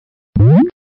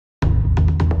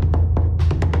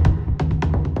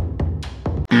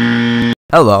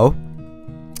Hello.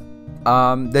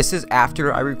 This is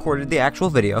after I recorded the actual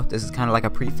video. This is kind of like a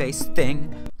preface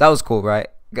thing. That was cool, right?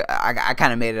 I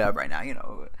kind of made it up right now, you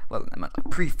know. Well, I'm gonna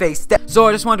preface that. So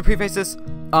I just wanted to preface this.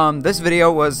 This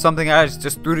video was something I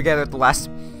just threw together at the last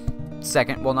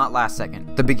second. Well, not last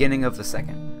second. The beginning of the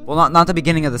second. Well, not the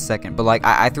beginning of the second, but like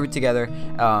I threw it together.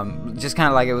 Just kind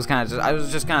of like it was kind of just. I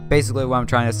was just kind of basically what I'm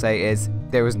trying to say is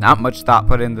there was not much thought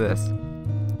put into this.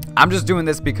 I'm just doing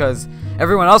this because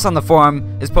everyone else on the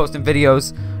forum is posting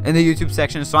videos in the YouTube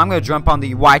section, so I'm going to jump on the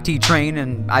YT train,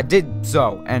 and I did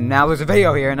so, and now there's a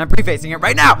video here, and I'm prefacing it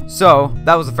right now! So,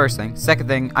 that was the first thing. Second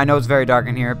thing, I know it's very dark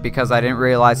in here because I didn't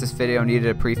realize this video needed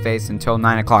a preface until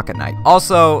 9 o'clock at night.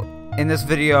 Also, in this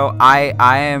video,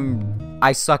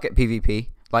 I suck at PvP.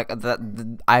 Like,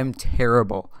 I'm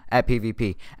terrible at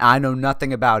PvP, and I know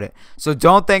nothing about it. So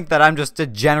don't think that I'm just a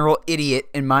general idiot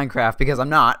in Minecraft, because I'm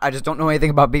not. I just don't know anything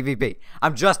about PvP.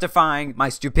 I'm justifying my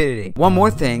stupidity. One more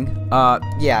thing,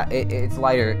 yeah, it's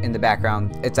lighter in the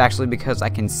background. It's actually because I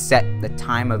can set the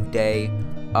time of day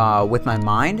with my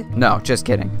mind. No, just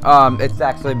kidding. It's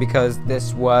actually because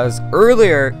this was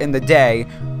earlier in the day.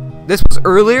 This was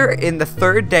earlier in the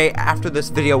third day after this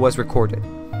video was recorded.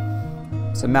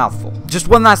 It's a mouthful. Just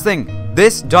one last thing.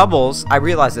 This doubles, I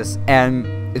realize this, and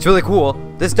it's really cool.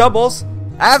 This doubles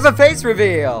as a face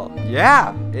reveal.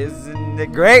 Yeah, isn't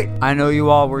it great? I know you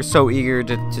all were so eager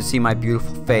to see my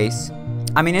beautiful face.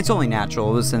 I mean, it's only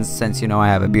natural since you know I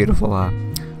have a beautiful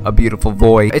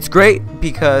voice. It's great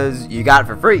because you got it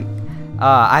for free.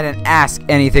 I didn't ask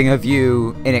anything of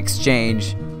you in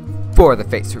exchange for the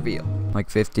face reveal. Like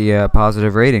 50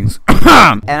 positive ratings.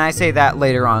 And I say that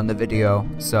later on in the video,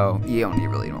 so you don't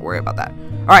really need to worry about that.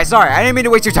 Alright, sorry, I didn't mean to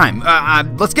waste your time.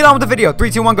 Let's get on with the video.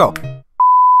 3, 2, 1, go.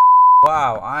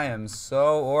 Wow, I am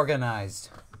so organized.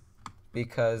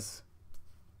 Because...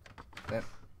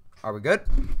 Are we good?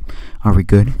 Are we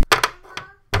good?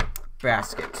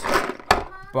 Basket.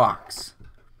 Box.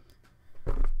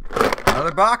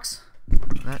 Another box?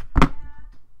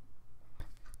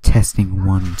 Testing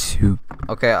 1, 2.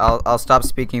 Okay, I'll stop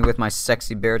speaking with my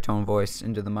sexy baritone voice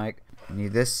into the mic. I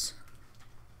need this.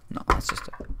 No, that's just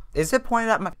a... Is it pointed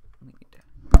at my...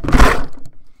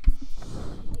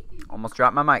 Almost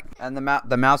dropped my mic. And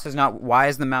the mouse is not... Why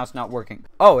is the mouse not working?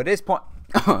 Oh, it is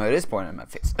Oh, it is pointing at my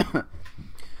face.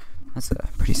 That's a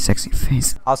pretty sexy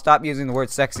face. I'll stop using the word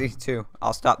sexy too.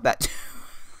 I'll stop that too.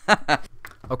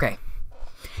 Okay.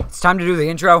 It's time to do the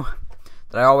intro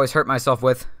that I always hurt myself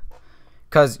with.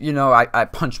 Because, you know, I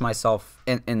punch myself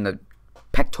in the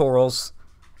pectorals.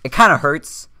 It kind of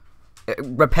hurts.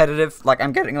 Repetitive. Like,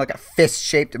 I'm getting like a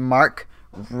fist-shaped mark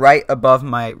right above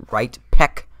my right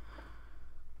pec.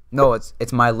 No,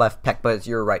 it's my left pec, but it's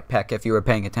your right pec if you were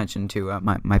paying attention to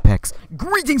my pecs.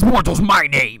 Greetings, mortals, my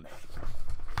name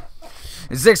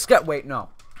is Wait, no.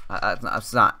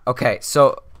 That's not. Okay,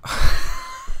 so...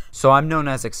 So I'm known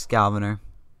as Excalibur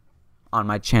on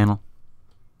my channel.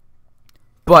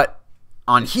 But...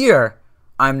 on here,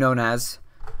 I'm known as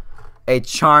a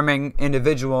charming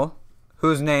individual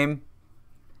whose name...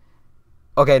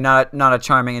 Okay, not a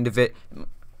charming individual.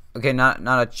 Okay, not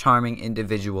a charming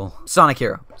individual. Sonic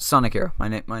Hero. Sonic Hero. My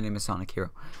name is Sonic Hero.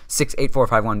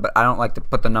 68451, but I don't like to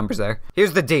put the numbers there.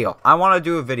 Here's the deal. I want to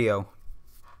do a video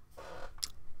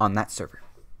on that server.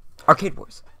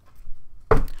 ArcadeWars.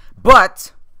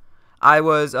 But I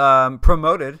was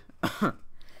promoted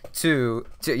to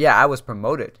yeah, I was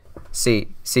promoted.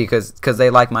 See, because they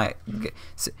like my...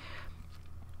 See,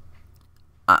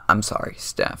 I'm sorry,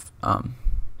 staff.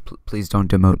 Please don't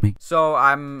demote me. So,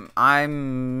 I'm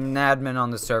an admin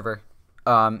on the server.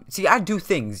 See, I do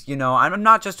things, you know. I'm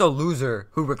not just a loser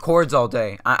who records all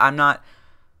day. I'm not...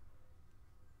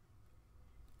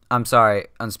 I'm sorry,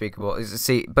 Unspeakable.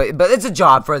 See, but it's a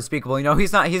job for Unspeakable, you know.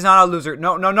 He's not a loser.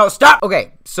 No, stop!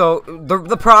 Okay, so,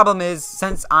 the problem is,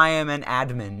 since I am an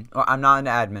admin... Or I'm not an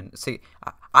admin. See...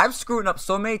 I've screwed up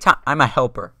so many times. I'm a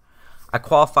helper. I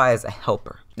qualify as a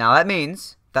helper. Now that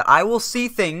means that I will see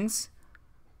things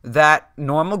that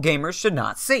normal gamers should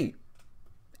not see.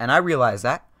 And I realize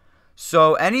that.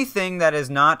 So anything that is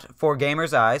not for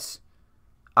gamers' eyes,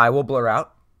 I will blur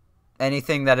out.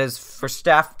 Anything that is for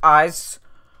staff eyes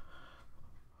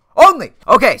only.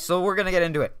 Okay, so we're going to get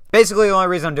into it. Basically, the only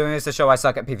reason I'm doing this is to show I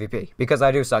suck at PvP. Because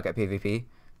I do suck at PvP.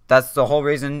 That's the whole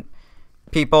reason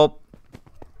people...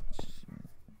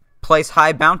 place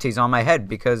high bounties on my head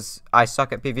because I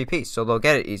suck at PvP, so they'll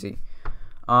get it easy.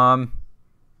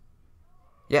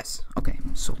 Yes. Okay.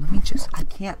 So let me just... I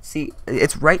can't see.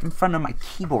 It's right in front of my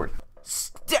keyboard.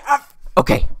 Staff.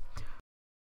 Okay.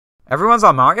 Everyone's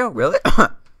on Mario? Really?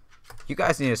 You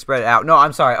guys need to spread it out. No,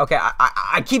 I'm sorry. Okay.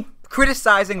 I keep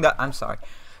criticizing the... I'm sorry.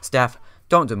 Staff,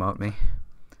 Don't demote me.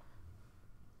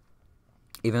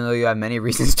 Even though you have many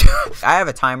reasons to. I have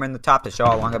a timer in the top to show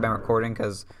how long I've been recording,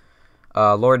 because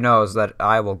Lord knows that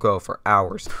I will go for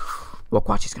hours. Look,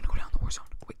 watch, he's gonna go down the war zone.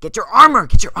 Wait, get your armor!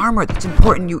 Get your armor! That's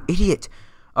important, you idiot!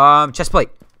 Chest plate.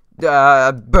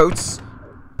 Boots.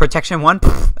 Protection 1.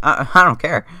 I don't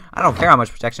care. I don't care how much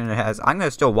protection it has. I'm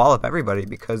gonna still wall up everybody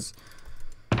because...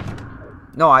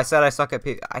 No, I said I suck at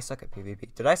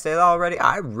PvP. Did I say that already?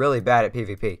 I'm really bad at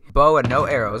PvP. Bow and no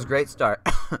arrows. Great start.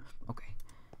 Okay.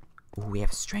 Ooh, we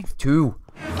have strength 2.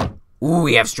 Ooh,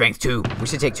 we have strength 2. We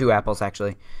should take 2 apples,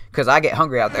 actually. Because I get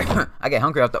hungry out there. I get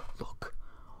hungry out there. Look.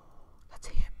 That's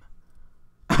him.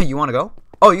 You want to go?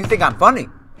 Oh, you think I'm funny?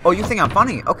 Oh, you think I'm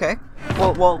funny? Okay.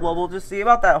 Well, we'll just see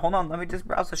about that. Hold on. Let me just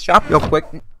browse the shop real quick.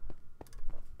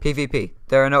 PvP.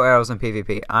 There are no arrows in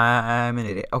PvP. I'm an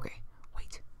idiot. Okay.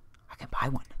 Wait. I can buy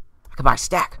one. I can buy a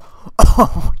stack.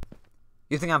 Oh.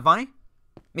 You think I'm funny?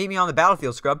 Meet me on the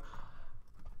battlefield, scrub.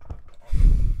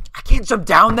 I can't jump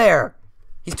down there.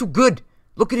 He's too good.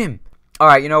 Look at him.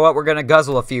 Alright, you know what? We're gonna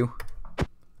guzzle a few.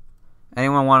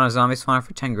 Anyone want a zombie spawner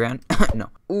for 10 grand? No.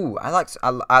 Ooh,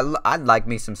 I'd like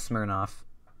me some Smirnoff.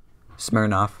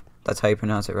 Smirnoff. That's how you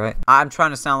pronounce it, right? I'm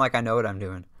trying to sound like I know what I'm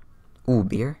doing. Ooh,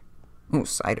 beer? Ooh,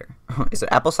 cider. Is it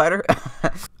apple cider?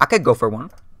 I could go for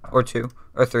 1, or 2,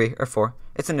 or 3, or 4.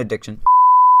 It's an addiction.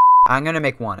 I'm gonna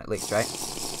make 1 at least, right?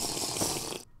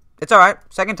 It's alright.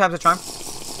 Second time's a charm.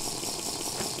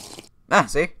 Ah,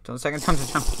 see? So the second time's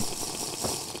a charm.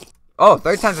 Oh,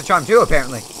 third time's a charm too,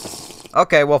 apparently.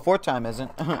 Okay, well, 4th time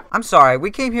isn't. I'm sorry. We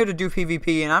came here to do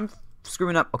PvP, and I'm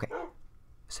screwing up. Okay.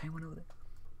 Is anyone over there?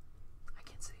 I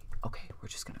can't see. Okay, we're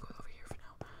just gonna go over here for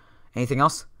now. Anything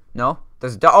else? No?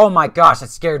 There's a oh my gosh, that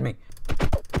scared me.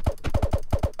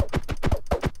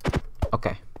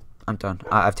 Okay, I'm done.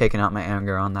 I've taken out my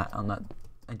anger on that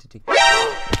entity.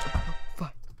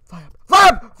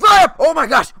 Fly up! Oh my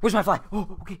gosh, where's my fly?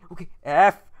 Oh, okay.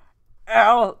 F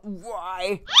L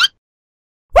Y.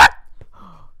 What?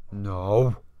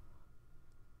 No.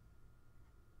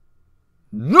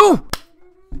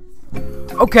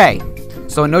 Okay,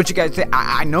 so I know what you guys think.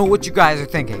 I know what you guys are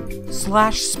thinking.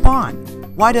 /spawn.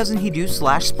 Why doesn't he do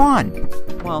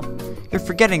 /spawn? Well, you're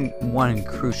forgetting one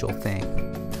crucial thing.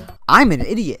 I'm an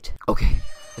idiot. Okay,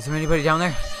 is there anybody down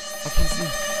there? I can't see.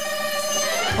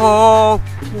 Oh,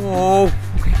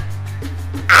 okay.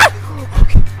 Ah!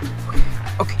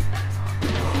 Okay.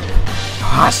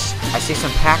 Gosh, I see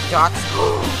some pack dots.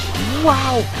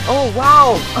 Wow. Oh,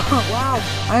 wow. Wow.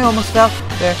 I almost fell.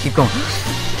 There, keep going.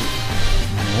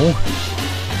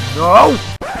 No.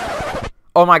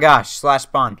 Oh my gosh,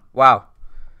 /spawn. Wow.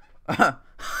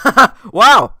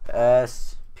 Wow.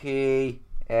 SPAUN.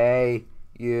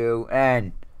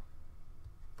 SPAUN.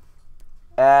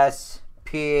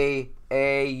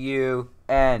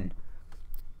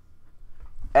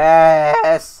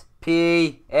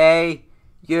 SPAUN.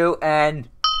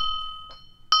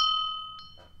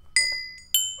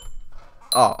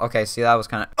 Oh, okay, see, that was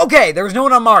kind of... Okay, there was no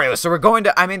one on Mario, so we're going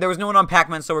to... I mean, there was no one on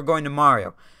Pac-Man, so we're going to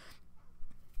Mario.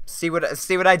 See what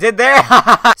I did there?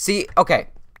 See, okay.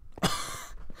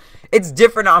 It's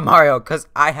different on Mario, because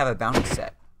I have a bounty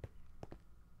set.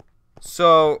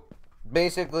 So,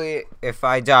 basically, if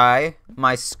I die,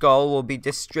 my skull will be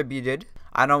distributed.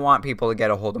 I don't want people to get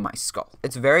a hold of my skull.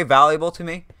 It's very valuable to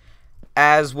me,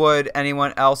 as would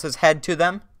anyone else's head to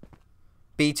them.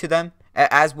 Be to them.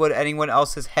 As would anyone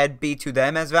else's head be to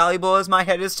them as valuable as my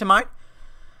head is to mine.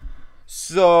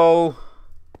 So,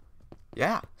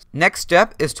 yeah. Next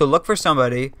step is to look for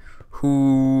somebody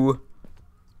who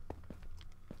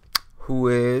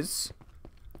is...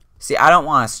 See, I don't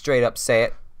want to straight up say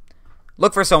it.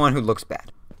 Look for someone who looks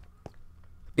bad.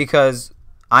 Because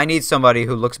I need somebody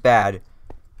who looks bad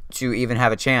to even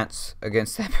have a chance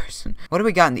against that person. What do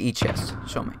we got in the E-chest?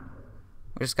 Show me.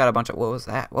 We just got a bunch of... What was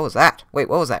that? What was that? Wait,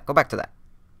 what was that? Go back to that.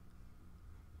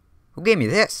 Who gave me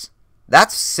this?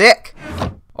 That's sick.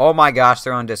 Oh my gosh,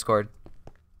 they're on Discord.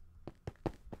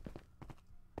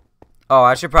 Oh,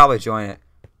 I should probably join it.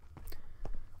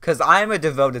 Because I am a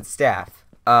devoted staff.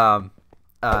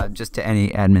 Just to any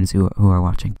admins who are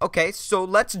watching. Okay, so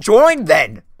let's join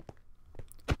then.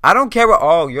 I don't care what...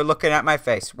 Oh, you're looking at my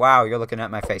face. Wow, you're looking at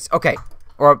my face. Okay.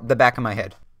 Or the back of my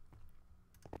head.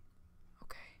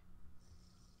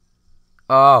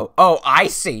 Oh, I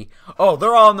see. Oh,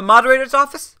 they're all in the moderator's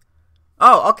office?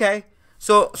 Oh, okay.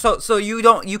 So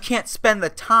you can't spend the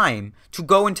time to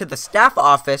go into the staff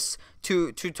office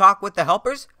to talk with the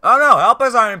helpers? Oh no,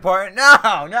 helpers aren't important.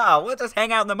 No, we'll just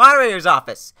hang out in the moderator's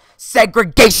office.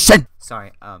 Segregation.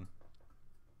 Sorry,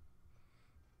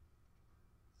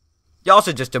 y'all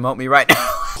should just demote me right now.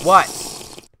 What?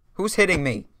 Who's hitting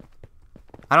me?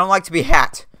 I don't like to be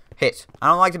hit. I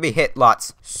don't like to be hit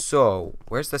lots. So,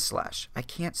 where's the slash? I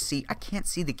can't see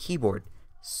the keyboard.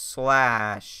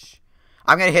 Slash.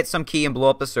 I'm gonna hit some key and blow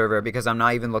up the server because I'm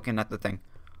not even looking at the thing.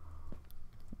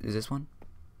 Is this one?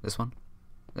 This one?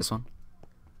 This one?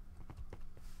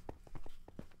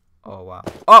 Oh, wow.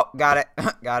 Oh, got it.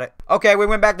 Got it. Okay, we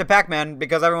went back to Pac-Man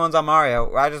because everyone's on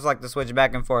Mario. I just like to switch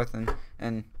back and forth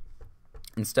and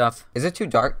stuff. Is it too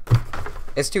dark?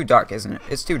 It's too dark, isn't it?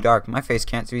 It's too dark. My face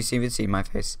can't even see my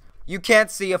face. You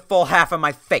can't see a full half of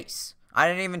my face. I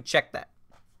didn't even check that.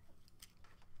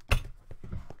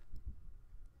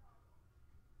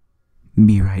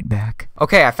 Be right back.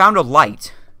 Okay, I found a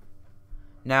light.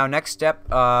 Now, next step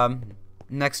to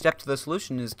the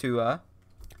solution is to,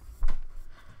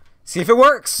 see if it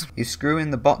works. You screw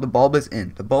in the bulb is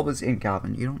in. The bulb is in,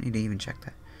 Calvin. You don't need to even check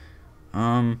that.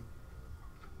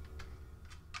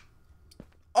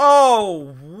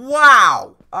 Oh,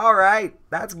 wow. All right.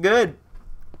 That's good.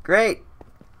 Great.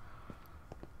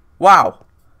 Wow.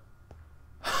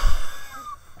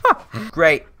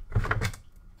 Great.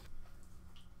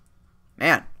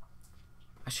 Man,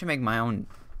 I should make my own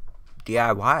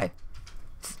DIY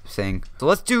thing. So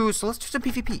let's do some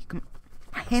PvP. Come on.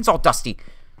 My hand's all dusty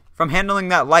from handling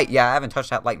that light. Yeah, I haven't touched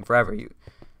that light in forever. It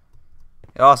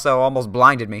also almost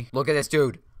blinded me. Look at this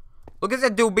dude. Look at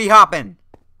that dude hopping.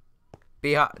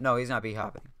 No, he's not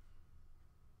hopping.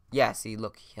 Yeah, see,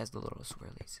 look, he has the little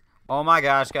swirlies. Oh my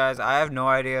gosh, guys, I have no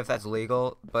idea if that's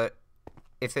legal, but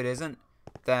if it isn't,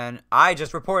 then I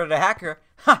just reported a hacker.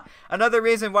 Ha! Another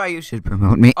reason why you should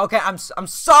promote me. Okay, I'm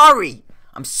sorry.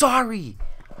 I'm sorry.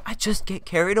 I just get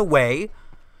carried away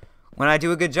when I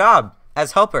do a good job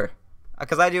as helper.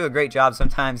 Because I do a great job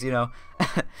sometimes, you know.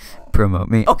 Promote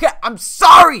me. Okay, I'm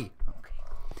sorry.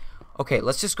 Okay,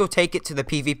 let's just go take it to the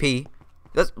PvP.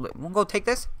 We'll go take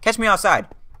this. Catch me outside.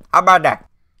 How about that?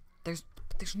 There's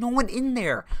no one in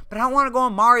there. But I don't want to go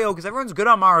on Mario because everyone's good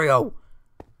on Mario.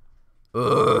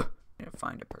 Ugh. I'm gonna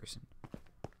find a person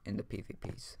in the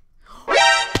PvPs.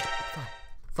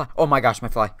 Fly. Oh my gosh, my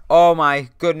fly. Oh my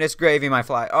goodness gravy, my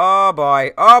fly. Oh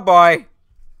boy. Oh boy.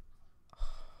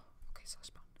 Okay, so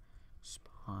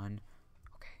spawn.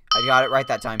 Okay, I got it right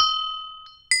that time.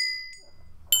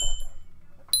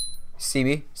 See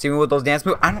me? See me with those dance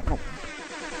moves? I don't know.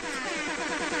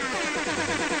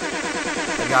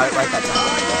 I got it right that time.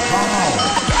 Oh.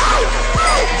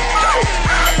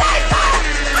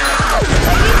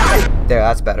 There,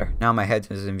 that's better. Now my head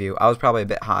is in view. I was probably a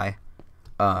bit high.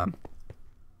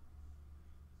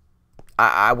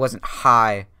 I wasn't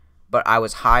high, but I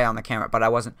was high on the camera. But I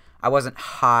wasn't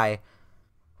high.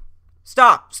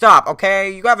 Stop,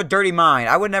 okay? You have a dirty mind.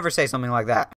 I would never say something like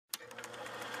that.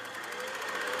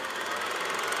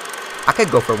 I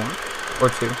could go for 1, or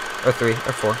 2, or 3,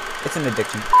 or 4. It's an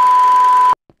addiction.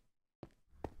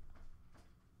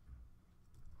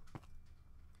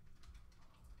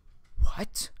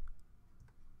 What?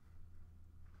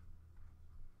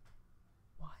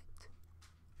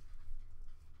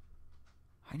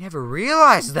 I never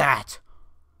realized that.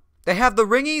 They have the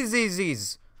ringy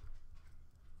ZZs.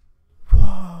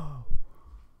 Whoa.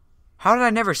 How did I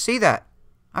never see that?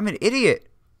 I'm an idiot.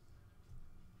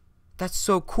 That's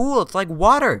so cool. It's like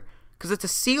water. Because it's a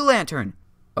sea lantern.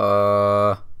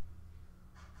 Are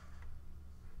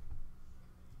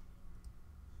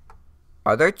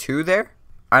there 2 there?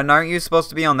 And aren't you supposed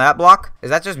to be on that block?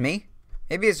 Is that just me?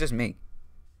 Maybe it's just me.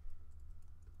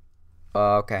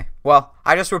 Okay. Well,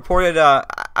 I just reported,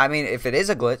 I mean, if it is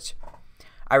a glitch,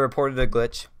 I reported a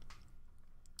glitch.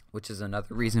 Which is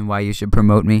another reason why you should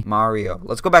promote me. Mario.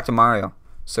 Let's go back to Mario.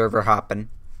 Server hopping.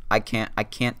 I can't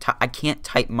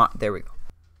type there we go.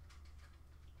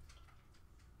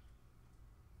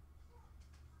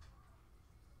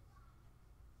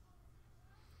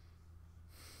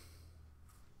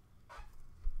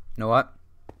 You know what?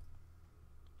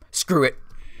 Screw it.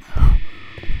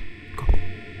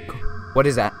 Go. What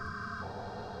is that?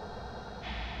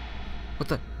 What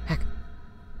the heck?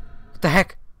 What the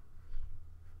heck?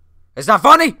 It's not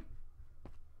funny!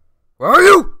 Where are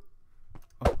you?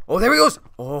 Oh, there he goes.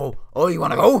 Oh, you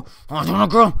wanna go? Oh, you wanna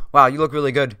go? Wow, you look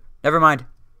really good. Never mind.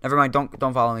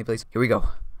 Don't follow me, please. Here we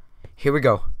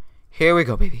go,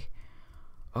 baby.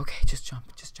 Okay, just jump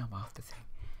off the thing.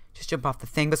 Just jump off the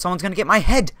thing, but someone's gonna get my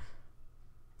head.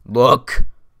 Look,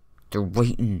 they're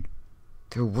waiting.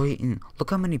 Look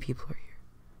how many people are here.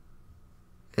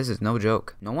 This is no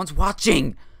joke. No one's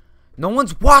watching.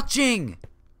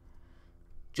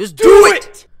 Just do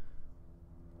it.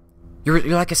 You're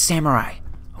like a samurai.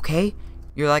 Okay?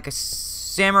 You're like a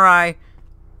samurai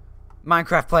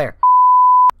Minecraft player.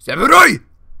 Samurai!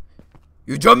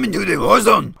 You jump into the war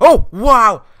zone. Oh,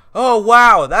 wow. Oh,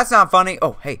 wow. That's not funny.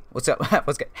 Oh, hey. What's up?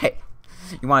 What's good? Hey.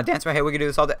 You want to dance right? Hey, we can do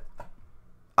this all day.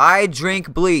 I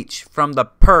drink bleach from the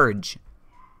purge.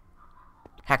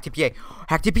 Hack TPA.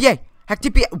 Hack TPA. Hack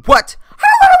TPA. What? How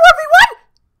do I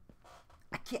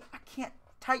 1v1? I can't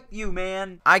type you,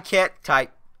 man. I can't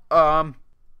type. XX.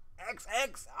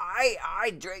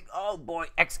 I drink. Oh boy.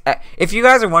 X. If you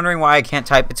guys are wondering why I can't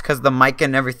type, it's because the mic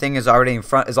and everything is already in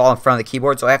front. Is all in front of the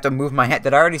keyboard, so I have to move my hand.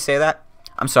 Did I already say that?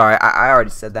 I'm sorry. I already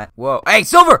said that. Whoa. Hey,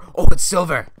 Silver. Oh, it's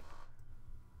Silver.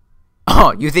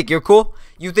 Oh, you think you're cool?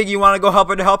 You think you want to go help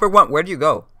her to help her? Where'd you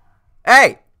go?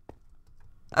 Hey!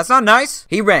 That's not nice.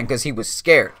 He ran because he was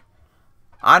scared.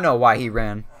 I know why he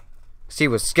ran. Because he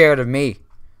was scared of me.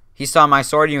 He saw my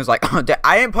sword and he was like, oh,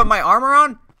 I didn't put my armor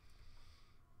on?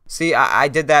 See, I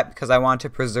did that because I want to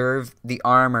preserve the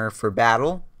armor for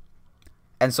battle.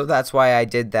 And so that's why I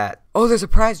did that. Oh, there's a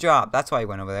prize drop. That's why I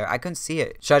went over there. I couldn't see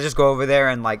it. Should I just go over there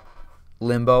and, like,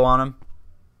 limbo on him?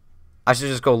 I should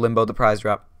just go limbo the prize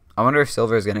drop. I wonder if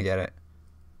Silver is going to get it.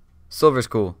 Silver's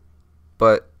cool.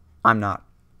 But I'm not.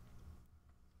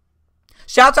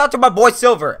 Shouts out to my boy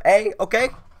Silver. Hey, okay?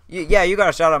 Yeah, you got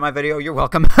a shout out my video. You're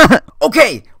welcome.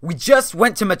 Okay, we just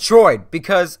went to Metroid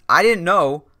because I didn't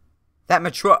know that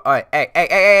Metroid.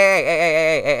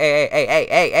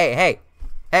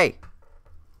 Hey.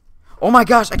 Oh my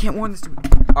gosh, I can't warn this dude.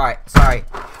 Alright, sorry,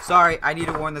 I need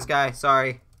to warn this guy,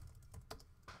 sorry.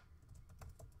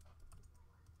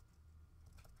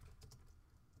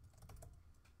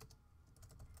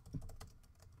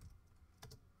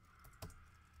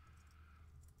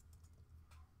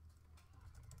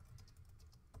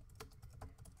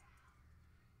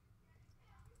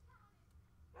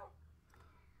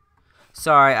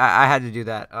 Sorry, I had to do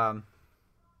that,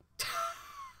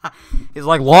 He's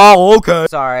like, lol, okay.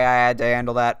 Sorry, I had to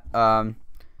handle that.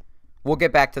 We'll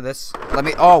get back to this.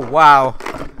 Oh, wow.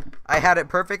 I had it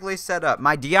perfectly set up.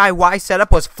 My DIY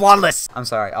setup was flawless. I'm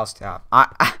sorry, I'll stop.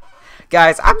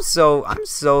 Guys, I'm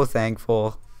so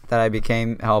thankful that I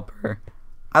became helper.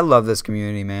 I love this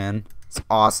community, man. It's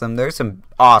awesome. There's some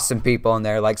awesome people in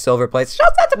there, like Silver Plates.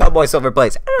 Shout out to my boy Silver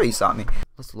Plates. I know you saw me.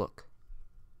 Let's look.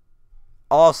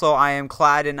 Also, I am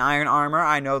clad in iron armor.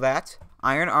 I know that.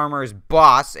 Iron armor is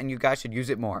boss, and you guys should use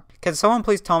it more. Can someone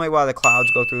please tell me why the clouds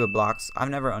go through the blocks? I've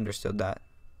never understood that.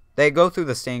 They go through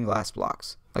the stained glass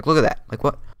blocks. Like, look at that. Like,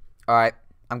 what? Alright,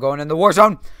 I'm going in the war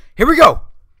zone. Here we go.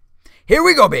 Here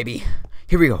we go, baby.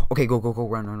 Here we go. Okay, go.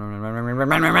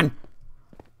 Run.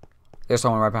 There's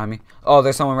someone right behind me. Oh,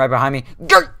 there's someone right behind me.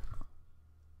 Okay,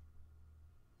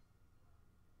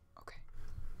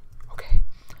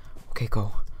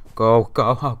 go. Go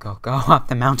up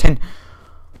the mountain.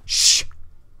 Shh.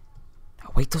 Now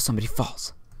wait till somebody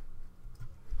falls.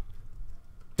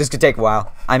 This could take a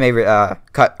while. I may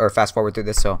cut or fast forward through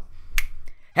this, so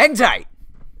hang tight.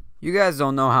 You guys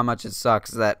don't know how much it sucks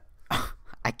that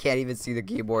I can't even see the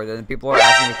keyboard and people are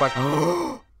asking me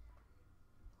questions.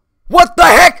 What the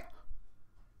heck?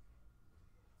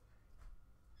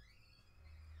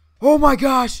 Oh my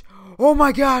gosh. Oh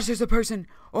my gosh, there's a person.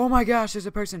 Oh my gosh, there's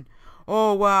a person.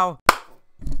 Oh wow.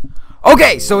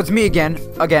 Okay, so it's me again,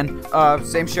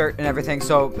 same shirt and everything,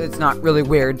 so it's not really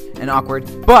weird and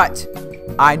awkward, but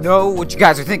I know what you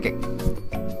guys are thinking.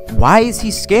 Why is he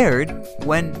scared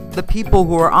when the people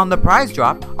who are on the prize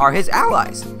drop are his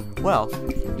allies? Well,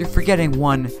 you're forgetting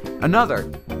another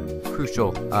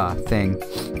crucial thing.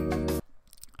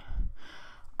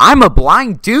 I'm a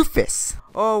blind doofus.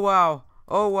 Oh wow,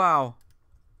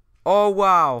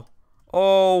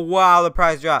 the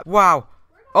prize drop. Wow.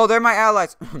 Oh, they're my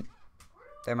allies.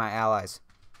 They're my allies.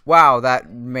 Wow,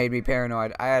 that made me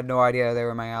paranoid. I had no idea they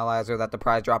were my allies or that the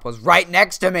prize drop was right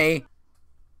next to me.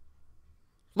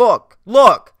 Look.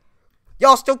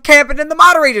 Y'all still camping in the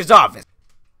moderator's office.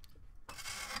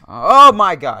 Oh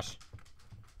my gosh.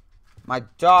 My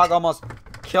dog almost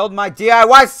killed my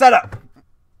DIY setup.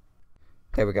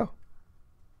 There we go.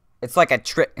 It's like a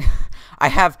trick. I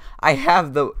have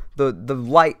the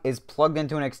light is plugged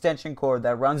into an extension cord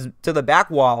that runs to the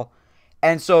back wall.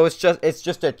 And so it's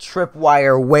just a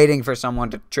tripwire waiting for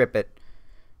someone to trip it.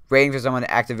 Waiting for someone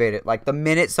to activate it. Like the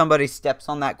minute somebody steps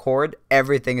on that cord,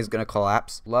 everything is gonna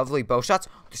collapse. Lovely bow shots.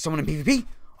 There's someone in PvP.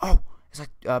 Oh, it's like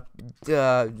big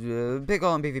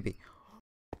ol' in PvP.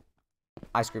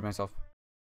 I screwed myself.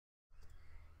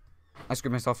 I'm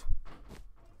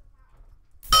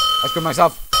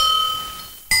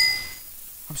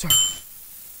sorry.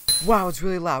 Wow, it's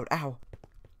really loud. Ow.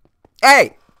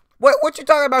 Hey! What you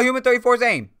talking about, Human 34's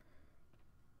aim?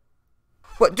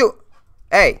 What, dude?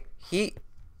 Hey,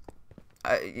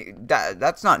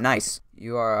 that's not nice.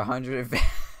 You are 150.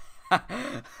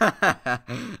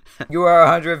 You are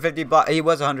 150 block. He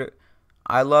was 100.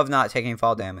 I love not taking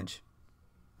fall damage.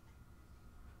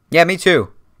 Yeah, me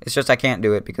too. It's just I can't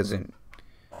do it because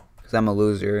I'm a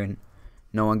loser and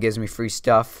no one gives me free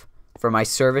stuff for my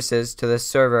services to this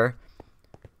server.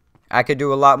 I could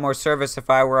do a lot more service if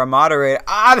I were a moderator.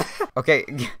 Okay,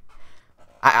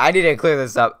 I need to clear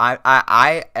this up.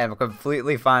 I am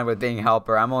completely fine with being a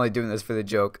helper. I'm only doing this for the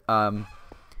joke.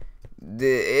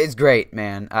 It's great,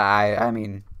 man. I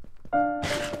mean,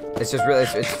 it's just really,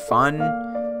 it's fun.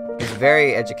 It's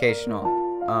very educational.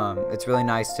 It's really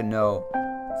nice to know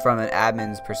from an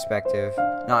admin's perspective,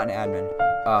 not an admin,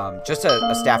 just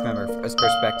a staff member's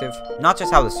perspective. Not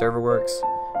just how the server works,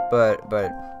 but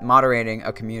moderating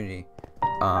a community.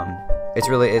 It's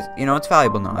really, it's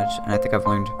valuable knowledge, and I think I've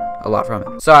learned a lot from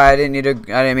it. Sorry, I didn't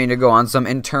mean to go on some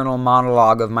internal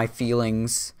monologue of my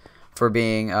feelings for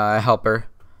being a helper.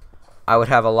 I would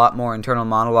have a lot more internal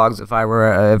monologues if I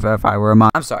were a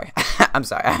mod. I'm sorry. I'm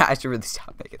sorry. I should really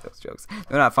stop making those jokes.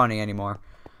 They're not funny anymore.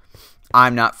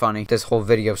 I'm not funny. This whole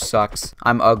video sucks.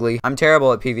 I'm ugly. I'm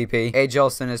terrible at PvP. A.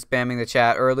 Jolson is spamming the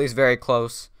chat, or at least very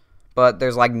close. But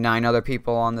there's like 9 other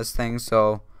people on this thing,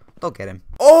 so they'll get him.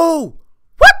 Oh!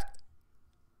 What?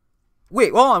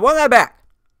 Wait, hold on. Run that back.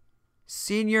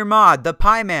 Senior mod, the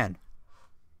Pie Man.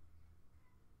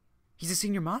 He's a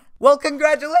senior mod? Well,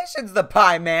 congratulations, the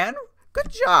Pie Man.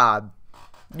 Good job.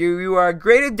 You are a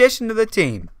great addition to the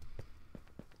team.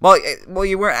 Well,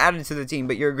 you weren't added to the team,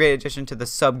 but you're a great addition to the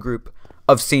subgroup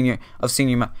of senior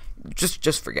mod.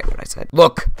 Just forget what I said.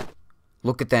 Look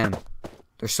at them.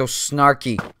 They're so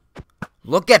snarky.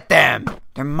 Look at them.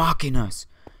 They're mocking us.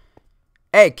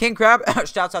 Hey, King Crab.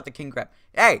 Shouts out to King Crab.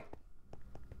 Hey.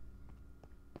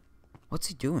 What's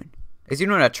he doing? Is he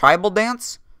doing a tribal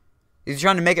dance? Is he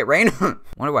trying to make it rain?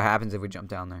 Wonder what happens if we jump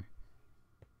down there.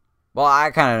 Well,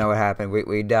 I kind of know what happened.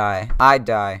 We die. I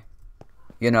die.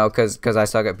 You know, cause I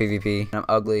suck at PvP. And I'm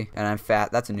ugly. And I'm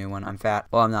fat. That's a new one. I'm fat.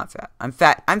 Well, I'm not fat. I'm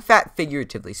fat. I'm fat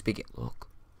figuratively speaking. Look.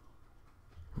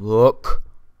 Look.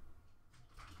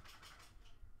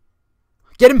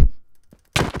 Get him.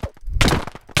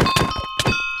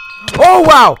 Oh,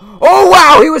 wow. Oh,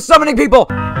 wow. He was summoning people.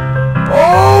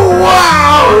 Oh,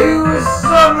 wow. He was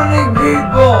summoning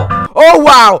people. Oh,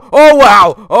 wow. Oh,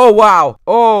 wow. Oh, wow.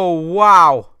 Oh,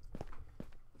 wow.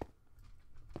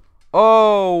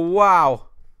 Oh, wow.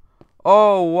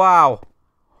 Oh, wow.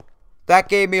 That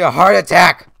gave me a heart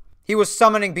attack. He was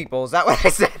summoning people. Is that what I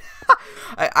said?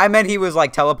 I meant he was,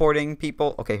 like, teleporting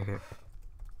people. Okay, here.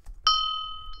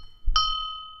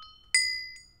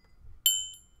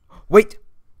 Wait.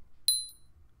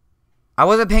 I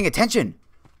wasn't paying attention.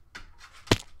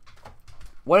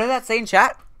 What did that say in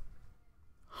chat?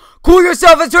 Cool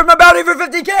yourself and turn my bounty for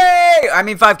 50K! I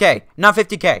mean 5K, not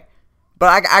 50K.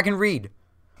 But I can read.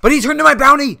 But he turned to my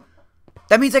bounty!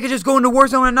 That means I could just go into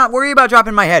Warzone and not worry about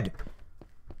dropping my head.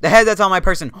 The head that's on my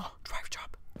person. Oh, drive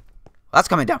drop. Well, that's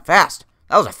coming down fast.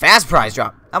 That was a fast prize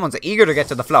drop. That one's eager to get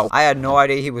to the flow. I had no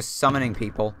idea he was summoning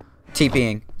people.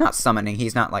 TPing. Not summoning.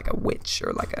 He's not like a witch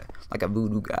or like a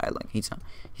voodoo guy. Like he's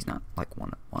not like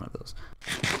one of those.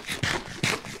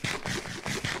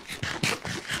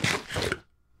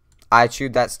 I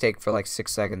chewed that steak for like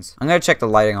 6 seconds. I'm gonna check the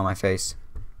lighting on my face.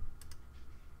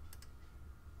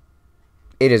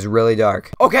 It is really dark.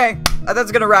 Okay,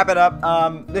 that's gonna wrap it up.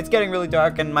 It's getting really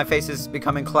dark and my face is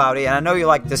becoming cloudy. And I know you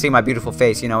like to see my beautiful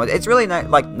face. You know, it's really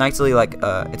nicely like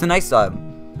it's a nice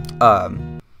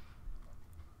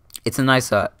it's a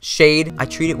nice shade. I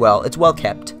treat it well. It's well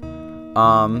kept.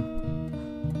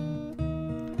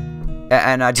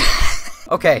 And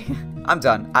okay, I'm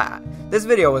done. This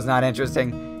video was not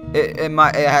interesting. It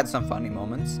had some funny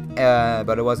moments,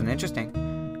 but it wasn't interesting.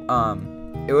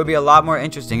 It would be a lot more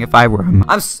interesting if I were him.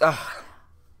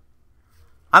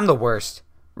 I'm the worst,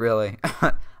 really.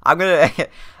 I'm gonna.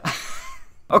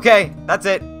 Okay, that's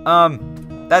it.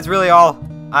 That's really all.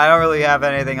 I don't really have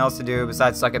anything else to do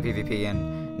besides suck at PvP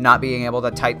and not being able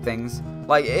to type things.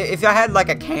 Like if I had like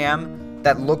a cam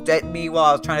that looked at me while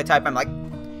I was trying to type, I'm like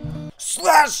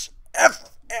 /FLY.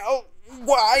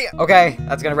 Okay,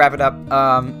 that's gonna wrap it up.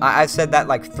 I said that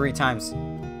like 3 times.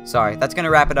 Sorry, that's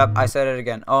gonna wrap it up. I said it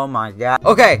again. Oh my god.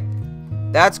 Okay,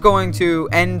 that's going to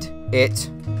end it.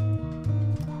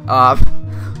 I'm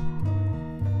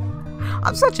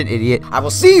such an idiot. I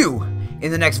will see you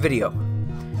in the next video.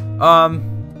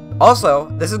 Also,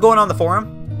 this is going on the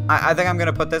forum. I think I'm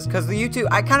gonna put this because the YouTube.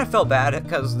 I kind of felt bad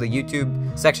because the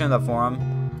YouTube section of the forum,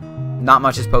 not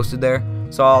much is posted there.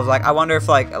 So I was like, I wonder if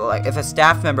like if a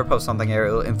staff member posts something here,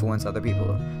 it'll influence other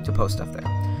people to post stuff there.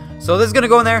 So this is gonna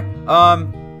go in there.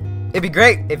 It'd be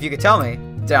great if you could tell me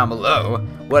down below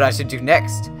what I should do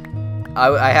next.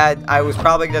 I was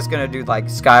probably just gonna do like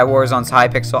SkyWars on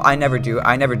Hypixel. I never do.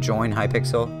 I never join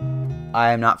Hypixel.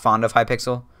 I am not fond of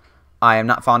Hypixel. I am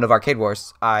not fond of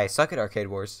ArcadeWars. I suck at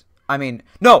ArcadeWars. I mean,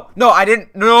 no, I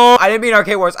didn't mean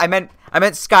ArcadeWars. I meant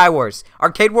SkyWars.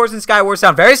 ArcadeWars and SkyWars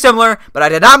sound very similar, but I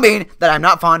did not mean that I'm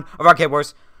not fond of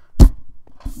ArcadeWars.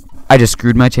 I just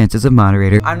screwed my chances of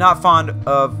moderator. I'm not fond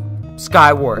of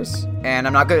SkyWars, and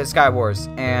I'm not good at SkyWars,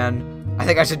 and I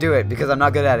think I should do it because I'm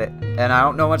not good at it, and I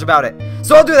don't know much about it.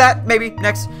 So I'll do that, maybe,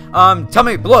 next. Tell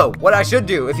me below what I should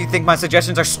do if you think my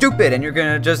suggestions are stupid and you're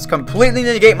gonna just completely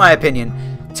negate my opinion.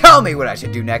 Tell me what I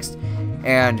should do next,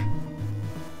 and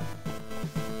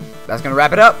that's gonna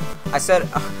wrap it up. I said,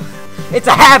 it's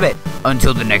a habit.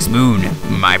 Until the next moon,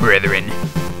 my brethren.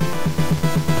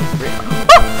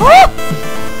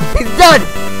 He's dead!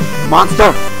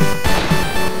 Monster!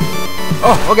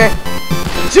 Oh, okay.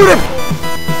 Shoot him!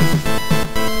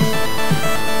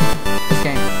 This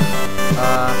game.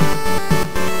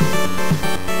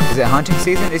 Is it hunting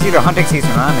season? It's either hunting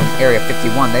season or I'm in Area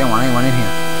 51. They don't want anyone in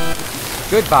here.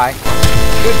 Goodbye.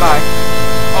 Goodbye.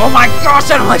 Oh my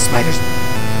gosh, I don't like spiders!